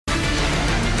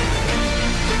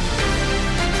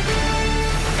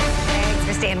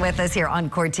with us here on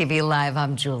Court TV Live.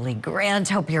 I'm Julie Grant.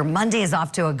 Hope your Monday is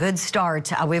off to a good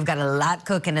start. We've got a lot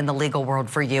cooking in the legal world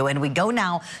for you. And we go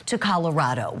now to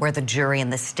Colorado, where the jury in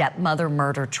the Stepmother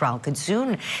Murder Trial could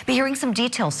soon be hearing some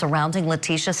details surrounding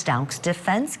Letecia Stauch's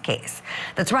defense case.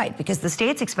 That's right, because the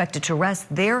state's expected to rest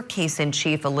their case in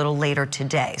chief a little later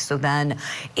today. So then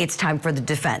it's time for the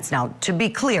defense. Now, to be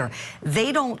clear,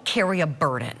 they don't carry a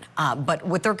burden, but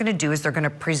what they're going to do is they're going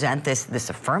to present this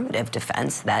affirmative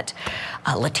defense that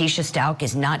Letecia Stauch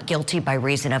is not guilty by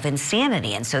reason of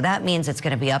insanity. And so that means it's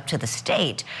going to be up to the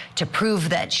state to prove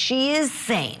that she is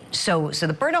sane. So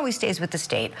the burden always stays with the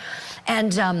state.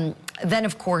 And then,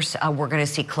 of course, we're going to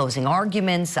see closing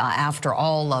arguments after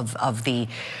all of the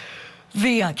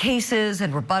cases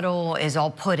and rebuttal is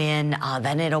all put in.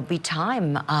 Then it'll be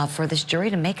time for this jury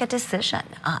to make a decision.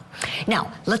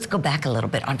 Now, let's go back a little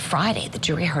bit. On Friday, the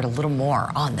jury heard a little more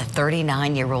on the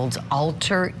 39-year-old's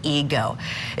alter ego.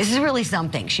 This is really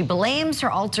something. She blames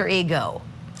her alter ego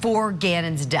for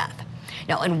Gannon's death.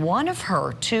 Now, in one of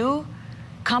her two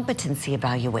competency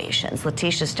evaluations,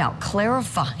 Letecia Stauch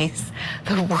clarifies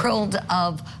the world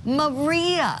of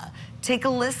Maria. Take a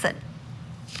listen.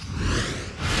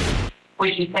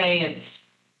 Would you say it's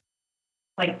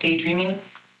like daydreaming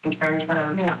in terms of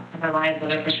other lives,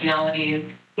 other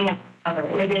personalities? Yeah,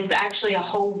 it is actually a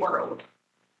whole world.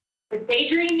 But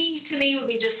daydreaming to me would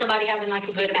be just somebody having like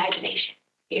a good imagination.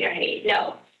 You know what I mean?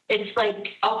 No, it's like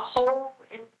a whole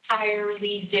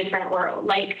entirely different world.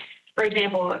 Like, for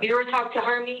example, if you were to talk to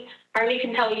Harmony, Harmony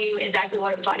can tell you exactly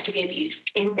what it was like to be abused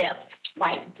in depth,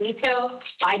 like detail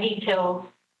by detail.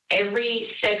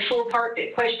 Every sexual part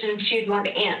that questions she'd want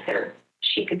to answer,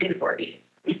 she could do for you.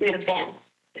 You see what I'm saying?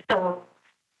 So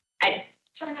I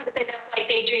try not to say that's like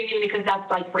daydreaming because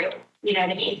that's like real. You know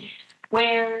what I mean?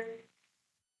 Where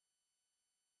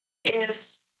if,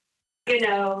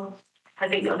 I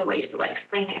think other ways to like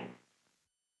explain it.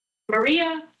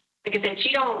 Maria, like I said,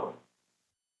 she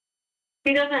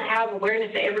doesn't have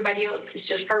awareness that everybody else is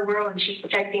just her world and she's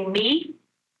protecting me.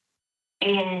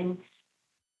 And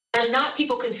there's not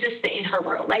people consistent in her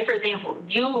world. Like, for example,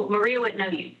 Maria wouldn't know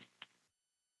you.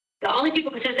 The only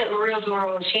people consistent in Maria's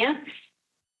world is Chance,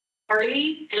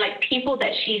 Harley, and like people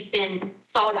that she's been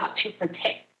sought out to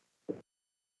protect.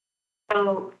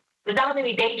 So it's not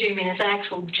really daydreaming, it's an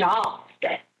actual job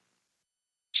that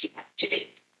she has to do.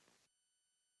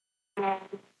 And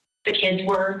the kids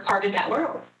were part of that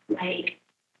world. Like,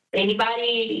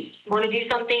 anybody want to do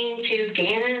something to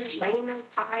Gannon, Lane,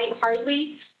 Ty,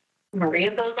 Harley, Maria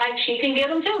feels like she can get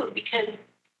them too, because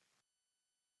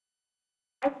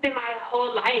I've spent my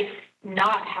whole life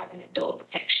not having adult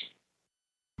protection.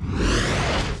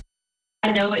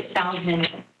 I know it sounds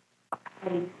minimal.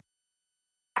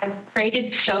 I've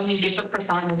created so many different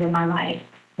personas in my life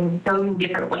and so many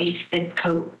different ways to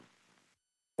cope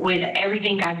with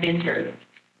everything I've been through.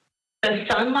 The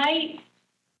sunlight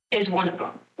is one of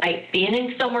them. Like being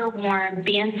in somewhere warm,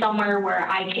 being somewhere where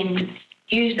I can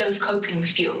use those coping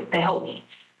skills to help me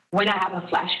when I have a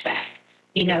flashback,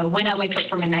 when I wake up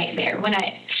from a nightmare,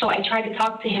 so I tried to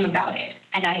talk to him about it.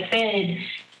 And I said,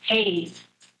 hey,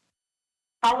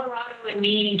 Colorado and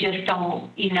me just don't,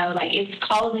 it's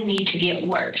causing me to get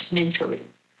worse mentally.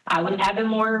 I was having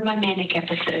more of my manic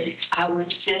episodes. I was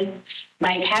just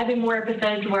having more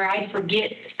episodes where I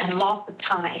forget and lost the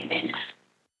time. And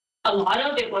a lot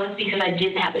of it was because I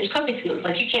didn't have those coping skills.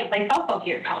 Like, you can't play softball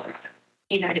here in Colorado.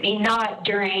 You know what I mean? Not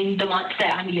during the months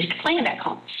that I'm used to playing back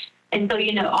home. And so,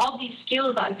 all these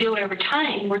skills I built over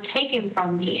time were taken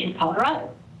from me in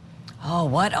Colorado. Oh,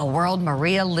 what a world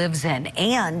Maria lives in.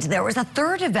 And there was a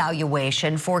third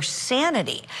evaluation for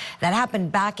sanity that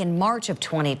happened back in March of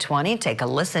 2020. Take a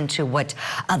listen to what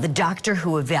the doctor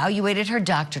who evaluated her,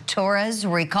 Dr. Torres,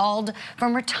 recalled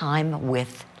from her time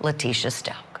with Letecia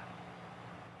Stauch.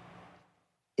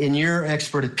 In your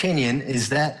expert opinion, is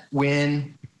that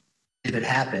when, if it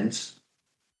happens,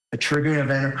 a triggering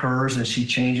event occurs and she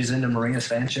changes into Maria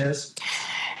Sanchez?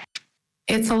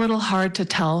 It's a little hard to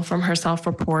tell from her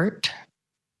self-report.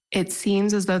 It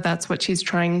seems as though that's what she's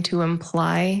trying to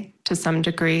imply to some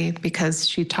degree, because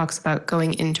she talks about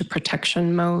going into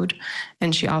protection mode,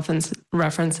 and she often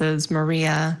references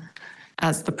Maria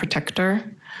as the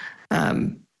protector.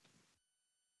 And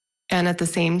at the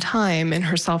same time, in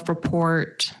her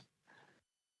self-report,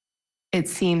 it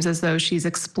seems as though she's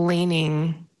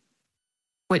explaining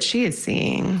what she is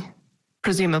seeing,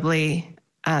 presumably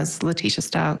as Letecia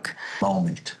Stauch.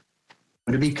 Moment.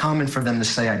 Would it be common for them to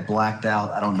say, I blacked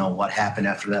out, I don't know what happened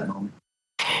after that moment?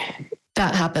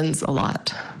 That happens a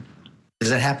lot. Does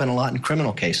that happen a lot in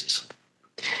criminal cases?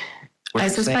 I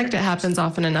suspect it happens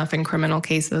often enough in criminal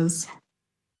cases.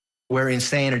 Where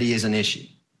insanity is an issue.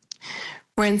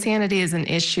 Where insanity is an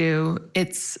issue,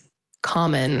 it's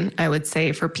common, I would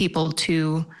say, for people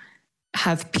to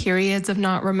have periods of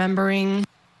not remembering.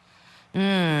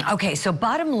 Okay, so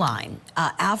bottom line,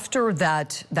 after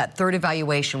that third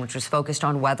evaluation, which was focused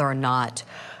on whether or not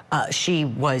she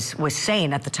was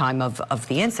sane at the time of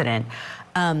the incident,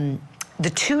 the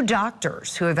two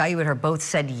doctors who evaluated her both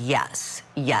said yes,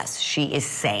 she is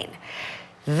sane.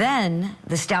 Then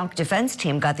the Stauch defense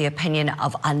team got the opinion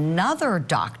of another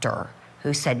doctor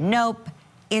who said nope,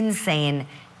 insane,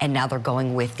 and now they're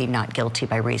going with the not guilty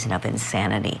by reason of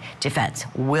insanity defense.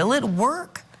 Will it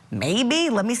work? Maybe.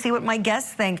 Let me see what my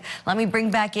guests think. Let me bring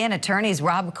back in attorneys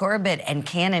Rob Corbett and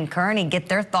Cannon Kearney, get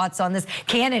their thoughts on this.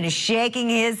 Cannon is shaking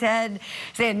his head,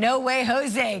 saying, no way,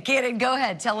 Jose. Cannon, go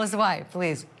ahead. Tell us why,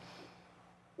 please.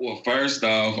 Well, first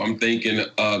off, I'm thinking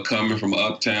coming from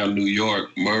uptown New York,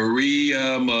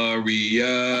 Maria.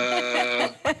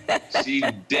 She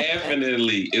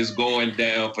definitely is going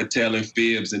down for telling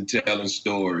fibs and telling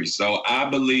stories. So I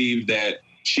believe that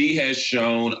she has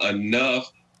shown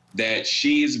enough that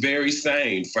she is very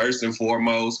sane. First and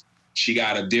foremost, she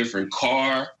got a different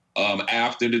car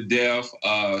after the death.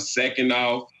 Second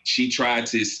off, she tried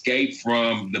to escape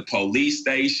from the police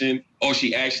station, or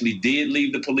she actually did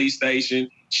leave the police station.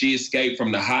 She escaped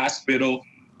from the hospital.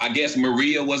 I guess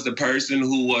Maria was the person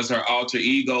who was her alter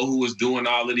ego, who was doing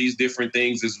all of these different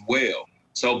things as well.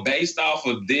 So based off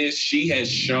of this, she has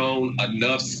shown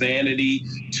enough sanity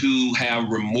to have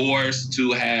remorse,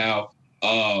 to have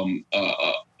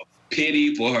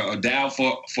pity for her, or doubt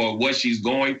for what she's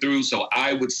going through. So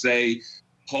I would say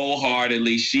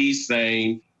wholeheartedly, she's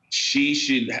saying she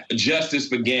should, justice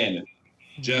for Gannon.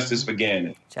 Justice for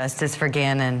Gannon. Justice for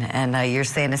Gannon. And you're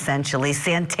saying essentially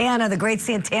Santana, the great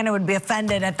Santana, would be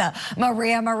offended at the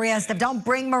Maria stuff. Don't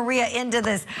bring Maria into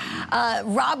this.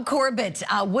 Rob Corbett,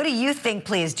 what do you think,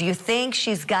 please? Do you think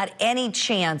she's got any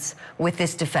chance with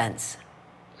this defense?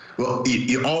 Well,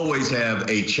 you always have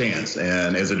a chance.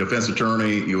 And as a defense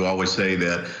attorney, you always say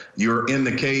that you're in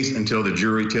the case until the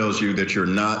jury tells you that you're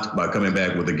not, by coming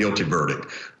back with a guilty verdict.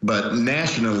 But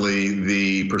nationally,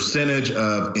 the percentage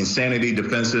of insanity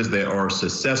defenses that are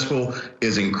successful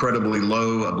is incredibly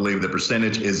low. I believe the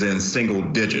percentage is in single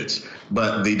digits.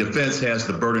 But the defense has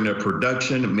the burden of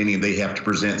production, meaning they have to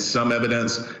present some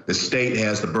evidence. The state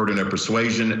has the burden of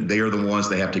persuasion. They are the ones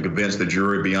that have to convince the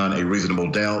jury beyond a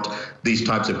reasonable doubt. These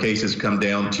types of cases come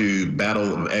down to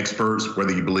battle of experts,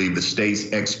 whether you believe the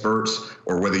state's experts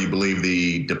or whether you believe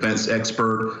the defense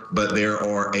expert. But there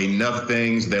are enough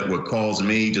things that would cause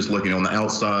me, just looking on the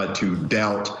outside, to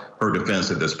doubt her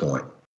defense at this point.